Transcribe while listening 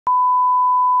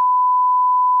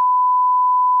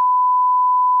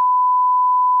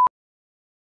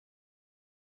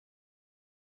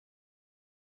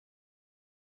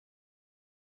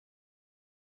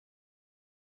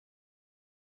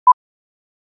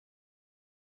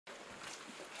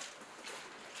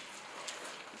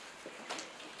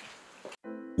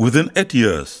Within 8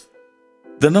 years,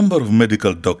 the number of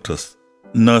medical doctors,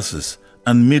 nurses,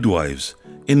 and midwives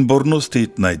in Borno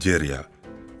State, Nigeria,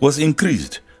 was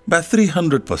increased by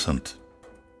 300%.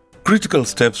 Critical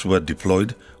steps were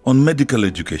deployed on medical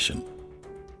education.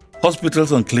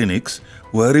 Hospitals and clinics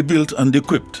were rebuilt and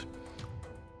equipped.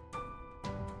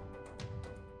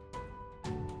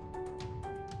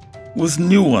 With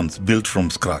new ones built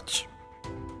from scratch.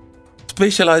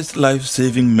 Specialized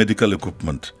life-saving medical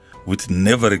equipment, which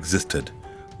never existed,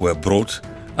 were brought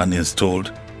and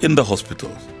installed in the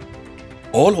hospitals.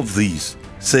 All of these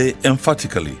say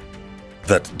emphatically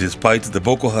that despite the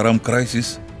Boko Haram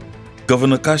crisis,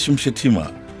 Governor Kashim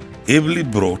Shettima ably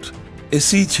brought a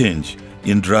sea change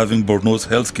in driving Borno's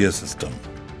healthcare system,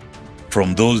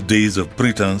 from those days of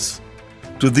pretense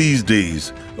to these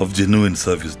days of genuine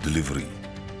service delivery.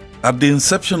 At the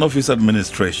inception of his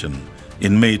administration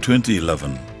in May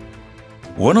 2011,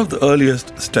 one of the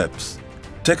earliest steps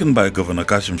taken by Governor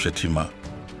Kashim Shettima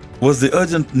was the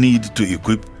urgent need to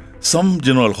equip some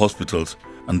general hospitals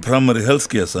and primary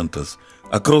healthcare centers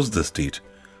across the state,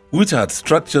 which had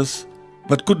structures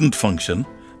but couldn't function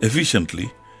efficiently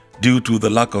due to the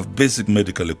lack of basic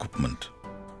medical equipment.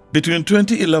 Between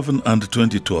 2011 and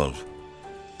 2012,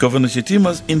 Governor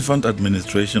Shettima's infant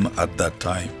administration at that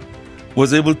time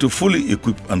was able to fully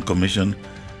equip and commission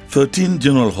 13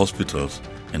 general hospitals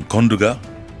in Konduga,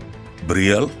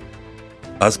 Briel,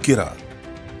 Askira,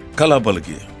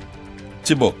 Kalabalgi,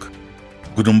 Chibok,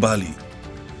 Gudumbali,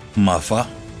 Mafa,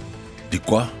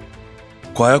 Dikwa,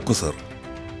 Kwayakusar,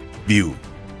 Biu,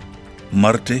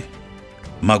 Marte,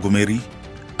 Magumeri,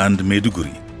 and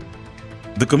Maiduguri.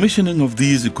 The commissioning of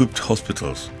these equipped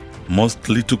hospitals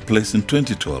mostly took place in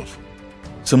 2012.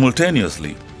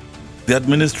 Simultaneously, the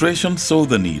administration saw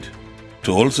the need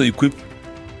to also equip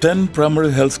 10 primary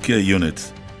healthcare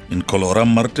units in Koloram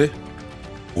Marte,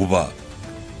 Uba,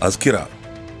 Askira,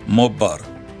 Mobbar,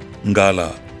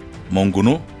 Ngala,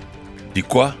 Monguno,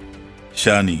 Dikwa,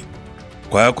 Shani,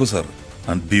 Kwayakusar,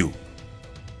 and Biu,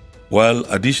 while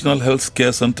additional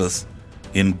healthcare centers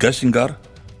in Gashingar,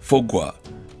 Fogwa,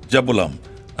 Jabulam,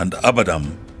 and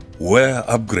Abadam were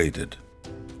upgraded.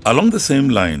 Along the same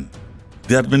line,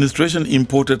 the administration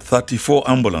imported 34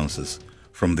 ambulances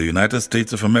from the United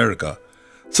States of America.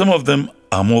 Some of them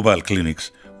are mobile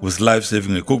clinics with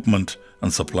life-saving equipment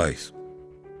and supplies.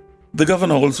 The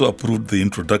governor also approved the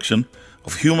introduction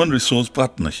of human resource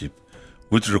partnership,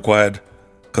 which required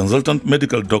consultant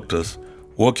medical doctors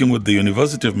working with the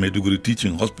University of Maiduguri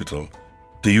Teaching Hospital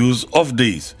to use off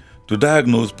days to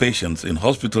diagnose patients in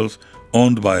hospitals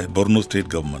owned by Borno State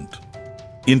government.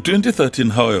 In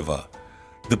 2013, however,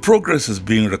 the progresses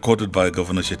being recorded by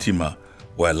Governor Shettima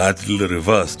were largely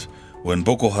reversed when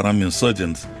Boko Haram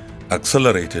insurgents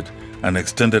accelerated and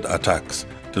extended attacks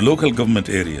to local government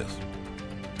areas.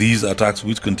 These attacks,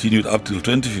 which continued up till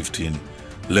 2015,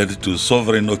 led to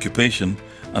sovereign occupation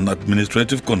and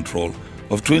administrative control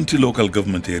of 20 local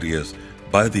government areas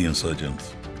by the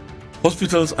insurgents.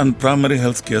 Hospitals and primary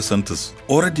healthcare centers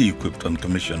already equipped and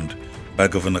commissioned by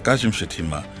Governor Kashim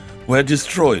Shettima were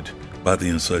destroyed by the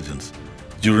insurgents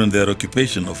during their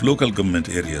occupation of local government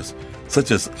areas such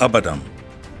as Abadam,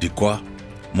 Dikwa,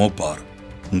 Mopar,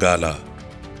 Ngala,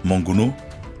 Monguno,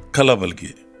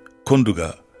 Kalabalgi,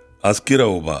 Konduga, Askira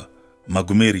Oba,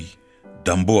 Magumeri,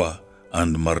 Damboa,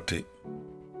 and Marte.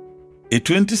 A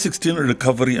 2016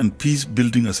 Recovery and Peace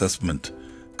Building Assessment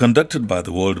conducted by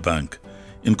the World Bank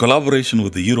in collaboration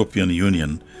with the European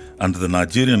Union and the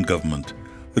Nigerian government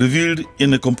revealed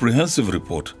in a comprehensive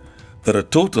report that a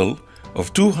total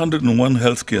of 201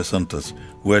 healthcare centers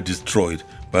were destroyed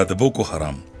by the Boko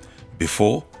Haram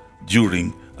before,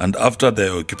 during, and after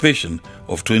their occupation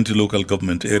of 20 local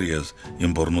government areas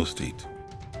in Borno State.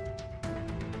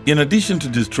 In addition to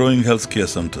destroying healthcare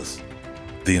centers,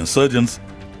 the insurgents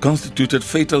constituted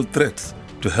fatal threats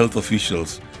to health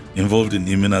officials involved in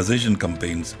immunization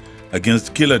campaigns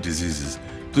against killer diseases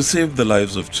to save the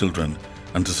lives of children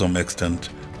and to some extent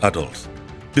adults.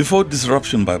 Before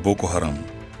disruption by Boko Haram,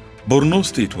 Borno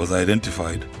State was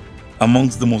identified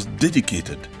amongst the most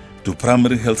dedicated to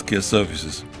primary healthcare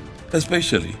services,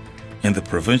 especially in the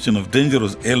prevention of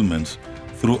dangerous ailments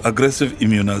through aggressive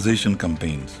immunization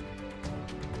campaigns.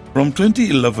 From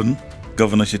 2011,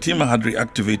 Governor Shettima had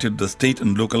reactivated the state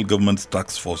and local government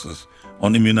task forces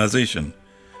on immunization,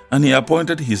 and he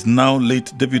appointed his now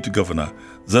late Deputy Governor,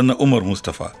 Zanna Umar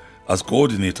Mustafa, as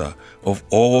coordinator of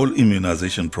all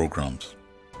immunization programs.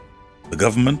 The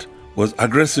government was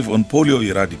aggressive on polio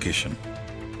eradication.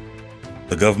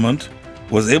 The government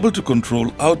was able to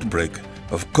control outbreak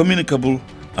of communicable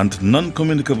and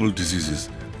non-communicable diseases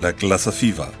like Lassa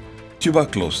fever,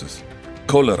 tuberculosis,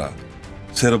 cholera,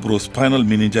 cerebrospinal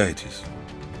meningitis.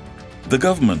 The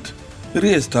government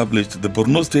re-established the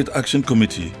Borno State Action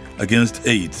Committee against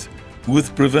AIDS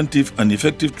with preventive and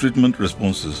effective treatment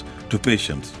responses to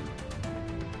patients.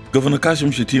 Governor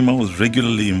Kashim Shettima was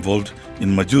regularly involved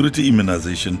in majority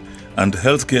immunization and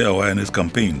healthcare awareness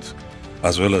campaigns,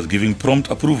 as well as giving prompt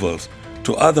approvals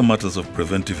to other matters of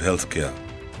preventive healthcare.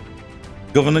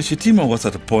 Governor Shettima was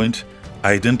at a point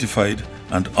identified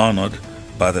and honored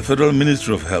by the Federal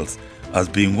Ministry of Health as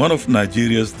being one of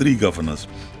Nigeria's 3 governors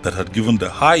that had given the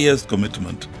highest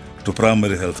commitment to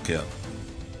primary health care.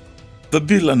 The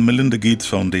Bill and Melinda Gates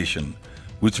Foundation,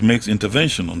 which makes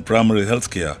intervention on primary health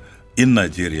care in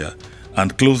Nigeria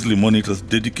and closely monitors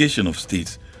dedication of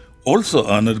states, also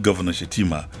honored Governor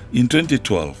Shettima in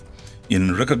 2012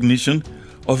 in recognition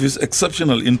of his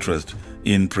exceptional interest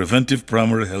in preventive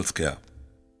primary health care.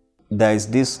 There is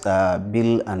this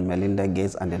Bill and Melinda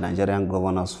Gates and the Nigerian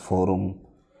Governors Forum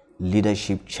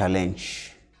Leadership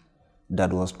Challenge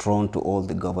that was thrown to all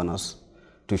the governors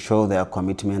to show their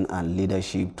commitment and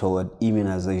leadership toward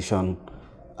immunization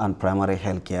and primary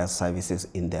health care services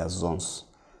in their zones.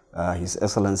 His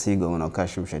Excellency Governor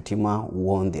Kashim Shettima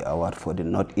won the award for the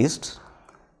Northeast,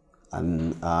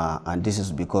 and this is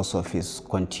because of his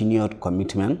continued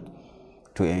commitment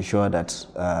to ensure that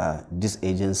this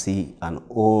agency and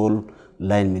all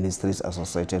line ministries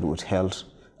associated with health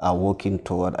are working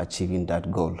toward achieving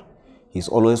that goal. He's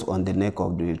always on the neck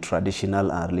of the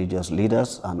traditional and religious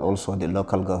leaders and also the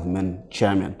local government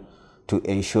chairman to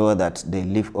ensure that they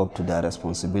live up to their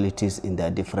responsibilities in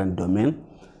their different domains.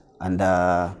 And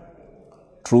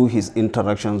through his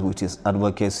interactions with his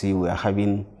advocacy, we are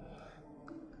having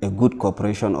a good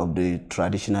cooperation of the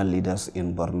traditional leaders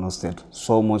in Borno State,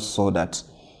 so much so that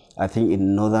I think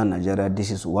in northern Nigeria,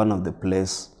 this is one of the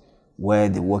places where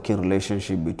the working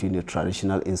relationship between the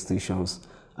traditional institutions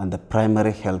and the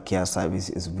primary healthcare service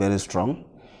is very strong,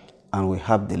 and we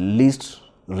have the least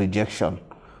rejection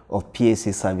of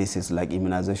PAC services like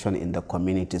immunization in the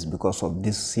communities because of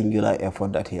this singular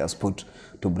effort that he has put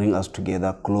to bring us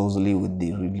together closely with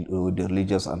the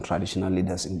religious and traditional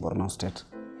leaders in Borno State.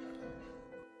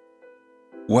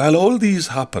 While all these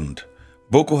happened,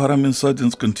 Boko Haram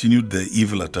insurgents continued their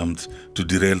evil attempts to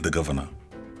derail the governor.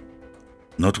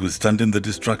 Notwithstanding the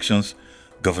distractions,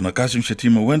 Governor Kashim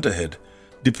Shettima went ahead,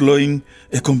 deploying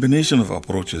a combination of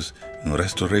approaches in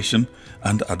restoration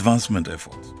and advancement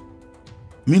efforts.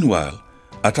 Meanwhile,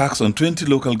 attacks on 20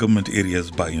 local government areas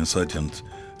by insurgents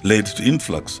led to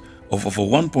influx of over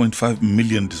 1.5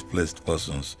 million displaced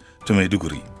persons to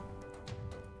Maiduguri.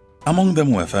 Among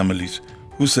them were families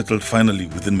who settled finally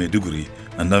within Maiduguri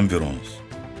and environs.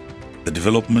 The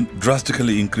development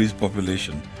drastically increased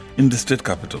population in the state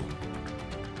capital,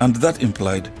 and that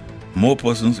implied more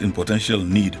persons in potential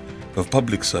need of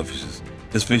public services,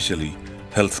 especially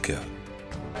health care.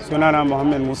 Sunana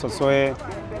Muhammad Musa Soye,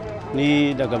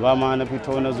 ni daga Bama na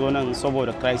fito na zo nan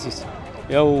saboda crisis.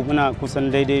 Yau muna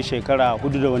kusan daidai shekara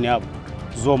 4 da wani abu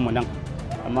zo mu nan.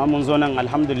 Amma mun zo nan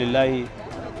alhamdulillah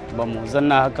ba mu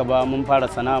zanna haka ba, mun fara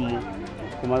sana'armu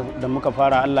kuma da muka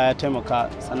fara Allah ya taimaka,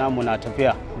 sana'armu na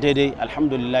tafiya daidai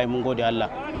alhamdulillah, mun gode Allah.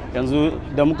 Yanzu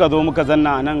da muka zo muka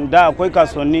zanna nan da akwai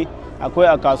kasuwanni, akwai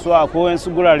a kasuwa, akwai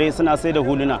wasu gurare suna sai da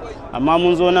huluna, amma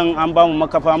mun zo nan an ba mu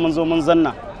makafa, mun zo mun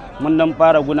zanna, mun dan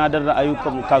fara gudanar da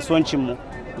ayyukan kasuwancin mu.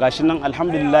 Gashi nan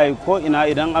alhamdulillah ko ina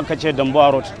idan aka ce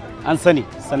Dambuwa Road an sani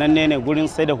sananne ne gurin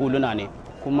sai da huluna ne,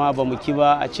 kuma ba mu ki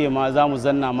ba a ce ma za mu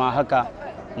zanna ma haka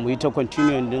mu yi ta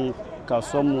continuing din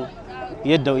kasuwan mu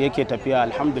yadda yake tafiya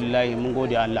alhamdulillah, mun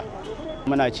gode Allah.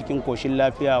 Muna cikin koshin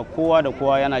lafiya, kowa da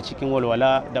kowa yana cikin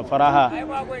walwala da faraha,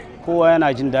 kowa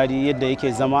yana jin daɗi yadda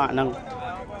yake zama nan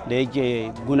da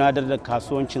yake gudanar da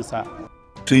kasuwancinsa.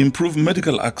 To improve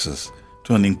medical access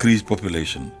to an increased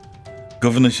population,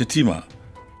 Governor Shettima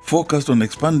focused on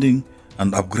expanding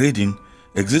and upgrading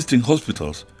existing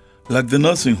hospitals like the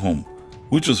nursing home,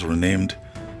 which was renamed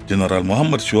General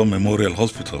Muhammad Shua Memorial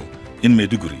Hospital in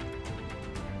Maiduguri.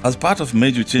 As part of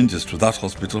major changes to that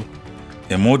hospital,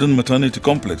 a modern maternity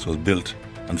complex was built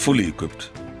and fully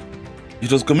equipped.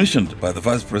 It was commissioned by the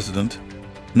Vice President,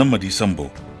 Namadi Sambo,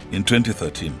 in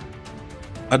 2013.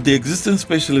 At the existing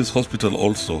specialist hospital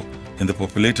also in the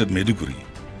populated Maiduguri,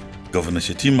 Governor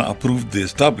Shettima approved the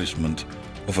establishment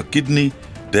of a kidney,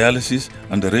 dialysis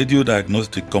and a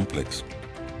radio-diagnostic complex.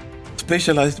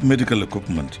 Specialized medical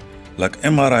equipment like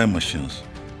MRI machines,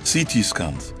 CT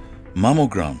scans,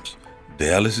 mammograms,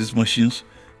 dialysis machines,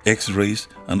 X-rays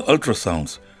and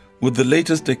ultrasounds with the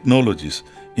latest technologies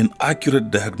in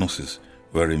accurate diagnosis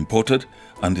were imported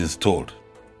and installed.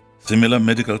 Similar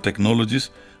medical technologies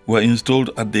were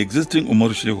installed at the existing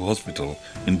Umaru Shehu Hospital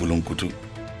in Bulunkutu.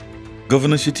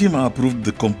 Governor Shetima approved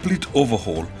the complete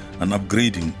overhaul and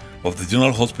upgrading of the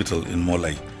General Hospital in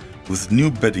Molai with new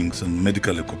beddings and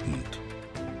medical equipment.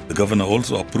 The governor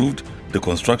also approved the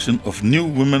construction of new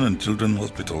women and children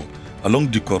hospital along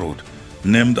Dikko Road,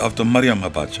 named after Mariam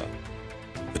Abacha.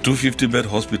 The 250-bed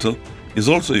hospital is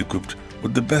also equipped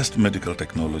with the best medical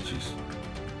technologies.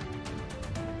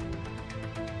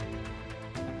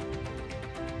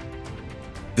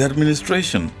 The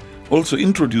administration also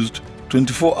introduced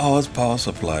 24 hours power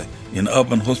supply in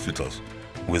urban hospitals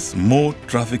with more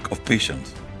traffic of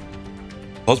patients.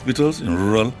 Hospitals in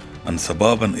rural and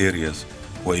suburban areas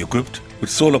were equipped with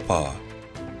solar power.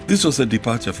 This was a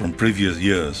departure from previous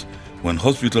years when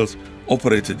hospitals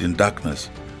operated in darkness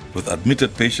with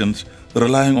admitted patients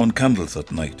relying on candles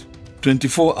at night.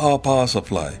 24-hour power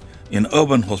supply in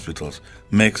urban hospitals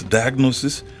makes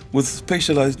diagnosis with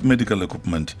specialized medical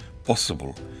equipment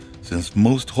possible, since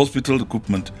most hospital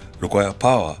equipment require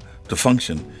power to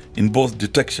function in both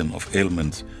detection of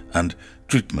ailments and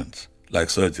treatments like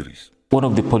surgeries. One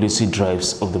of the policy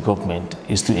drives of the government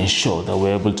is to ensure that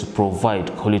we're able to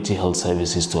provide quality health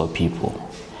services to our people.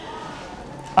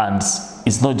 And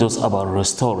it's not just about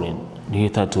restoring the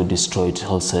hitherto destroyed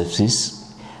health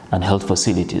services and health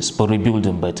facilities, but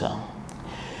rebuilding better.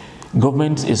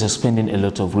 Government is expending a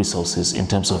lot of resources in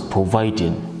terms of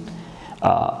providing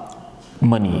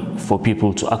money for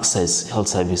people to access health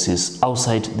services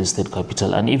outside the state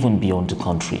capital and even beyond the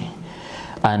country.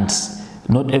 And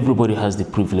not everybody has the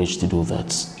privilege to do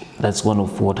that. That's one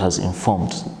of what has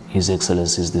informed His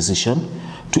Excellency's decision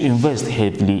to invest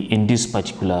heavily in this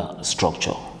particular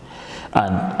structure.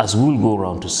 And as we'll go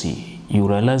around to see, you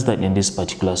realize that in this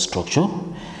particular structure,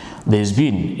 there's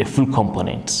been a full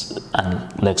component,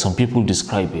 and like some people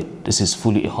describe it, this is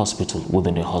fully a hospital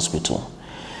within a hospital.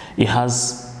 It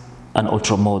has an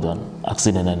ultra-modern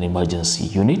accident and emergency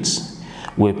unit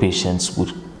where patients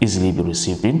would easily be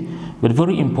received in, but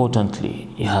very importantly,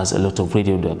 it has a lot of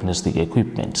radio diagnostic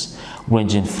equipment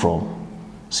ranging from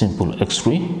simple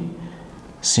X-ray,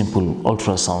 simple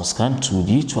ultrasound scan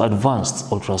 2D to advanced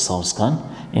ultrasound scan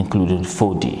including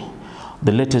 4D.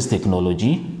 The latest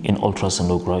technology in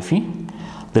ultrasonography,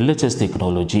 the latest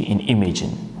technology in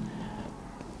imaging,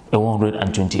 a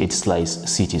 128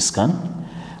 slice CT scan,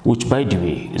 which by the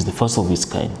way is the first of its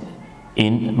kind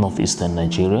in northeastern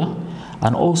Nigeria,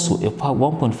 and also a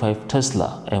 1.5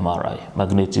 Tesla MRI,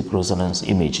 magnetic resonance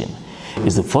imaging,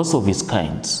 is the first of its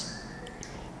kind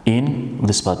in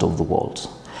this part of the world.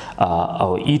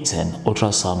 Our E10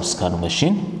 ultrasound scan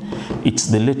machine, it's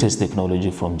the latest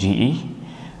technology from GE.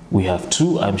 We have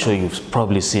two. I'm sure you've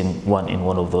probably seen one in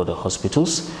one of the other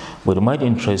hospitals, but it might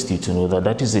interest you to know that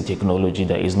that is a technology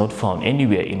that is not found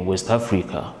anywhere in West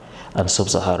Africa and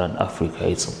Sub-Saharan Africa.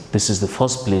 This is the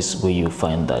first place where you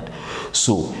find that.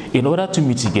 So in order to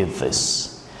mitigate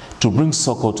this, to bring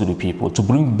succor to the people, to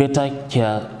bring better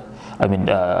care,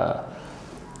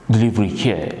 delivery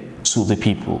care to the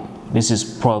people, this is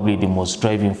probably the most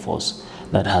driving force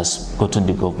that has gotten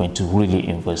the government to really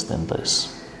invest in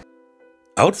this.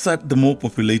 Outside the more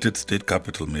populated state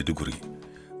capital, Maiduguri,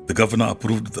 the governor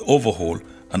approved the overhaul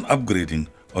and upgrading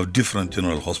of different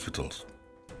general hospitals.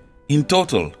 In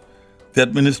total, the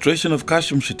administration of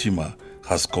Kashim Shetima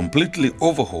has completely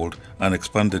overhauled and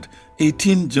expanded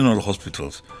 18 general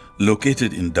hospitals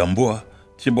located in Damboa,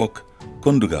 Chibok,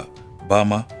 Konduga,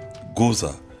 Bama,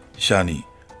 Goza, Shani,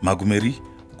 Magumeri,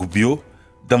 Gubio,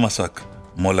 Damasak,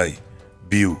 Molai,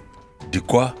 Biu,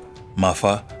 Dikwa,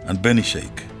 Mafa, and Beni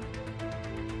Sheikh.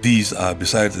 These are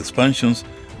besides expansions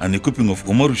and equipping of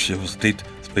Umaru Shehu State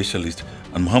Specialist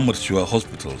and Muhammad Shua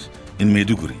hospitals in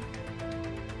Maiduguri.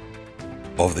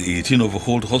 Of the 18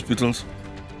 overhauled hospitals,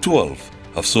 12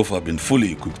 have so far been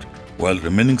fully equipped, while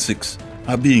remaining 6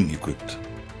 are being equipped.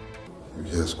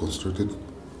 He has constructed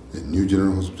a new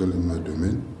general hospital in my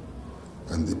domain,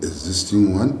 and the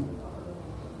existing one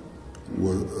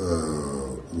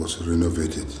was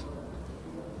renovated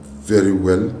very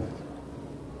well,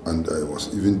 and I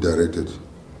was even directed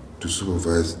to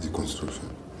supervise the construction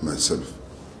myself.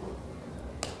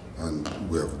 And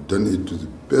we have done it to the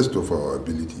best of our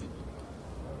ability.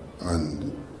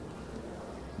 And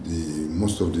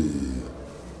most of the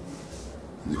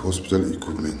hospital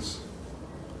equipments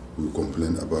we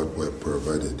complain about were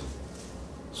provided.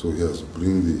 So he has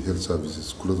bring the health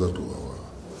services closer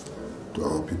to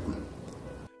our people.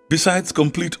 Besides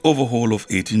complete overhaul of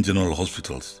 18 general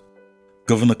hospitals,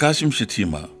 Governor Kashim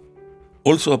Shetima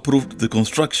also approved the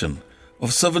construction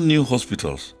of 7 new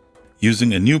hospitals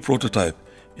using a new prototype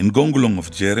in Gongulong of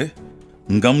Jere,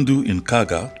 Ngamdu in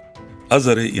Kaga,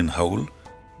 Azare in Haul,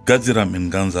 Gajiram in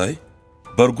Ganzai,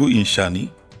 Bargu in Shani,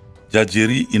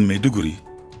 Jajeri in Maiduguri,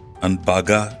 and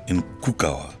Baga in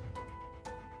Kukawa.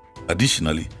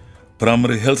 Additionally,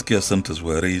 primary healthcare centers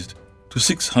were raised to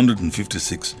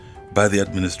 656 by the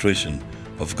administration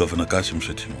of Governor Kashim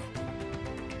Shettima.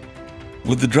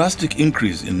 With the drastic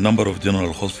increase in number of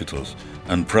general hospitals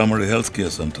and primary healthcare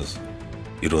centers,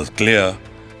 it was clear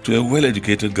to a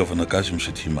well-educated Governor Kashim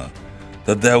Shettima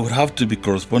that there would have to be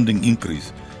corresponding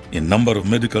increase in number of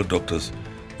medical doctors,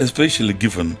 especially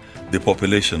given the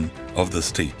population of the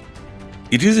state.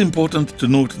 It is important to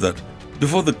note that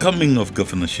before the coming of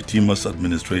Governor Shettima's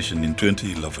administration in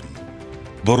 2011,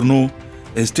 Borno,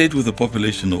 a state with a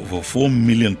population of over 4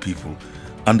 million people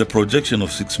and a projection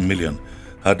of 6 million,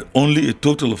 had only a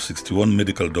total of 61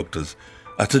 medical doctors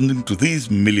attending to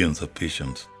these millions of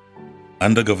patients.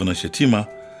 Under Governor Shettima,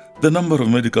 the number of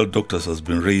medical doctors has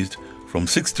been raised from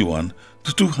 61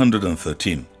 to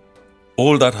 213.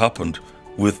 All that happened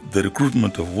with the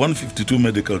recruitment of 152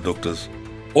 medical doctors.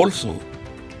 Also,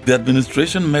 the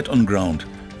administration met on ground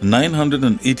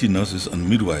 980 nurses and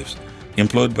midwives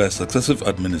employed by successive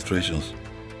administrations.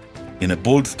 In a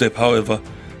bold step, however,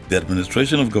 the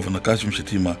administration of Governor Kashim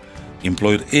Shettima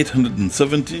employed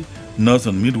 870 nurses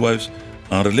and midwives,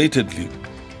 and relatedly,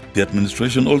 the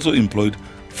administration also employed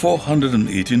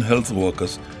 418 health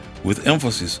workers with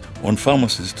emphasis on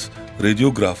pharmacists,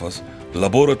 radiographers,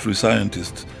 laboratory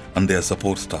scientists, and their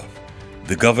support staff.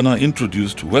 The governor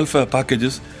introduced welfare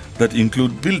packages that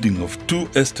include building of 2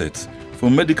 estates for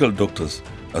medical doctors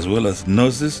as well as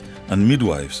nurses and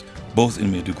midwives, both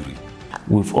in Maiduguri.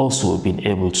 We've also been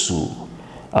able to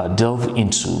delve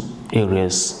into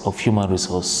areas of human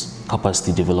resource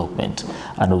capacity development.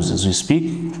 And as we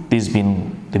speak, this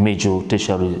being the major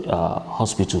tertiary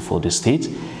hospital for the state,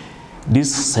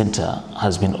 this center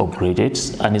has been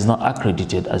upgraded and is now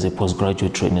accredited as a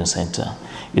postgraduate training center.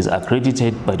 It's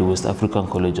accredited by the West African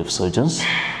College of Surgeons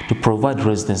to provide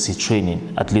residency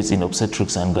training, at least in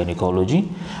obstetrics and gynecology.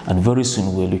 And very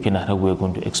soon we're looking at how we're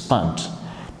going to expand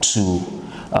to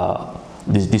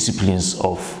the disciplines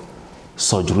of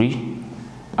surgery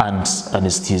and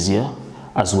anesthesia,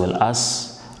 as well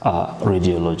as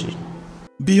radiology.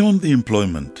 Beyond the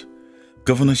employment,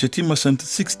 Governor Shettima sent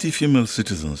 60 female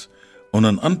citizens on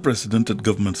an unprecedented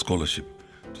government scholarship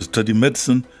to study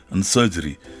medicine and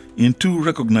surgery in 2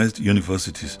 recognized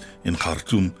universities in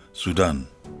Khartoum, Sudan.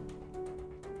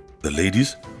 The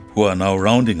ladies, who are now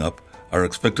rounding up, are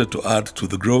expected to add to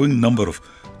the growing number of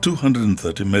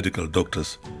 230 medical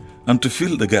doctors and to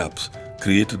fill the gaps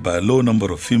created by a low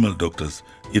number of female doctors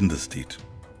in the state.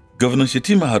 Governor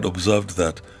Shettima had observed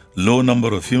that low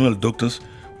number of female doctors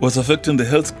was affecting the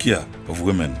health care of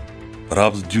women,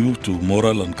 perhaps due to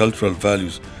moral and cultural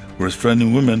values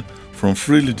restraining women from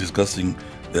freely discussing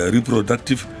their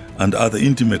reproductive and other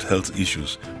intimate health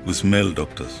issues with male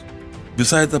doctors.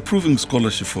 Besides approving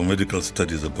scholarship for medical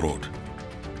studies abroad,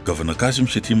 Governor Kashim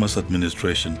Shettima's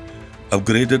administration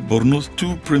upgraded Borno's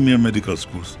 2 premier medical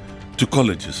schools to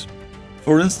colleges.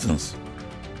 For instance,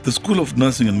 the School of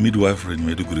Nursing and Midwifery in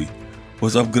Maiduguri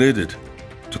was upgraded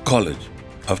to college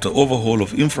after overhaul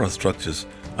of infrastructures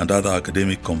and other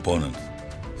academic components.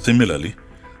 Similarly,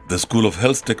 the School of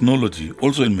Health Technology,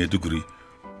 also in Maiduguri,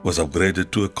 was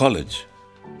upgraded to a college,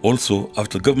 also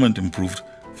after government improved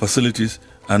facilities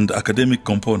and academic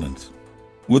components.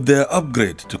 With their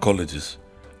upgrade to colleges,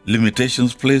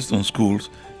 limitations placed on schools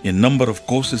in number of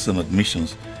courses and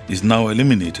admissions is now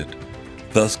eliminated,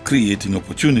 thus creating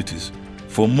opportunities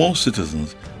for more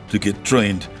citizens to get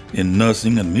trained in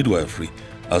nursing and midwifery,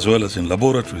 as well as in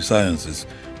laboratory sciences,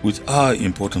 which are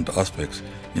important aspects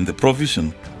in the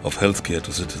provision of healthcare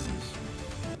to citizens.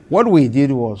 What we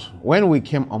did was, when we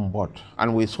came on board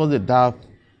and we saw the dearth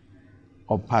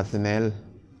of personnel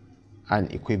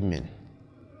and equipment,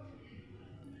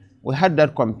 we had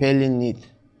that compelling need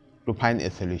to find a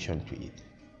solution to it.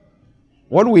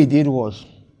 What we did was,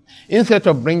 instead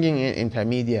of bringing in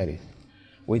intermediaries,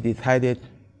 we decided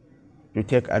to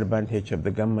take advantage of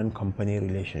the government-company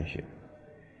relationship.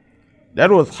 That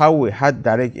was how we had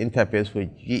direct interface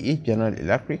with GE, General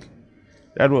Electric.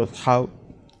 That was how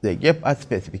they gave us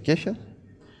specifications.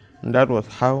 And that was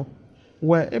how we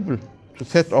were able to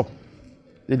set up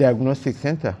the diagnostic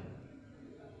center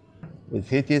with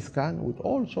CT scan, with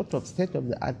all sorts of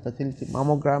state-of-the-art facility,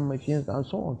 mammogram machines, and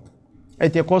so on,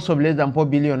 at a cost of less than 4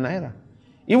 billion naira.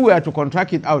 If we are to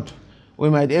contract it out, we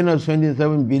might end up spending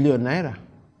 7 billion naira.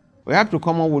 We have to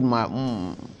come up with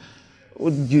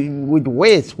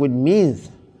ways, with means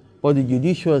for the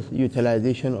judicious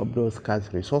utilization of those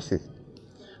scarce resources.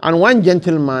 And one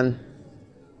gentleman,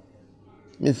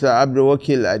 Mr.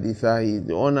 Abdulwakil Adisa, he is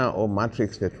the owner of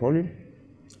Matrix Petroleum.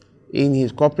 In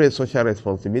his corporate social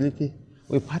responsibility,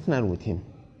 we partnered with him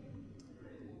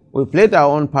We played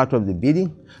our own part of the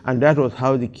bidding, and that was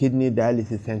how the kidney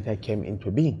dialysis center came into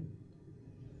being.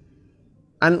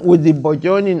 And with the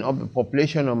burgeoning of the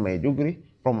population of Maiduguri,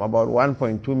 from about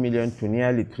 1.2 million to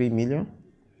nearly 3 million,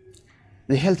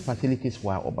 the health facilities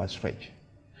were overstretched.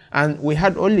 And we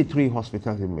had only 3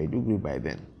 hospitals in Maiduguri by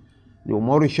then. The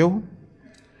Umaru Shehu,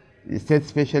 the State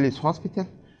Specialist Hospital,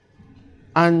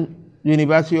 and the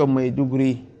University of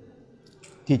Maiduguri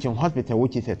Teaching Hospital,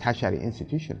 which is a tertiary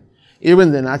institution.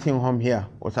 Even the nursing home here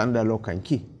was under lock and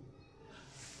key.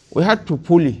 We had to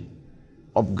fully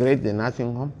upgrade the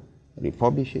nursing home,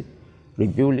 refurbish it,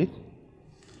 rebuild it.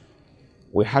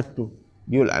 We had to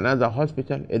build another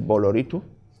hospital at Bolorito.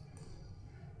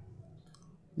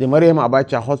 The Mariam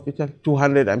Abacha Hospital,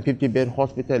 250-bed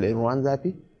hospital in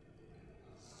Rwanzapi.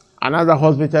 Another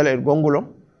hospital at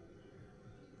Gongulo.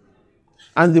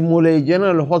 And the Muley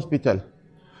General Hospital,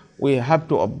 we have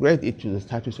to upgrade it to the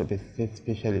status of a state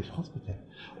specialist hospital,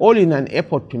 all in an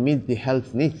effort to meet the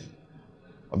health needs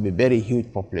of a very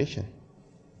huge population.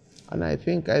 And I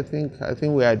think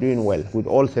we are doing well. With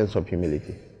all sense of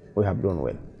humility, we have done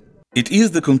well. It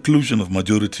is the conclusion of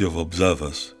majority of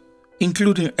observers,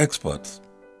 including experts,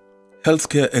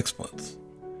 healthcare experts,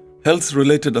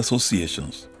 health-related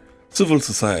associations, civil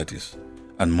societies,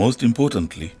 and most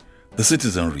importantly, the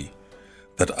citizenry,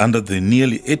 that under the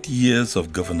nearly 8 years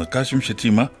of Governor Kashim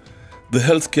Shettima, the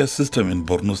healthcare system in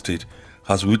Borno State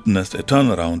has witnessed a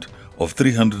turnaround of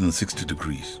 360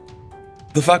 degrees.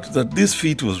 The fact that this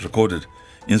feat was recorded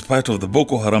in spite of the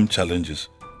Boko Haram challenges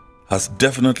has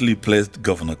definitely placed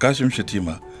Governor Kashim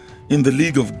Shettima in the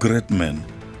league of great men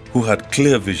who had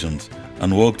clear visions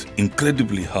and worked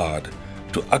incredibly hard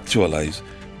to actualize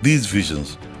these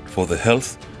visions for the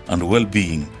health and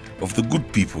well-being of the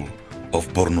good people of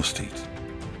Borno State.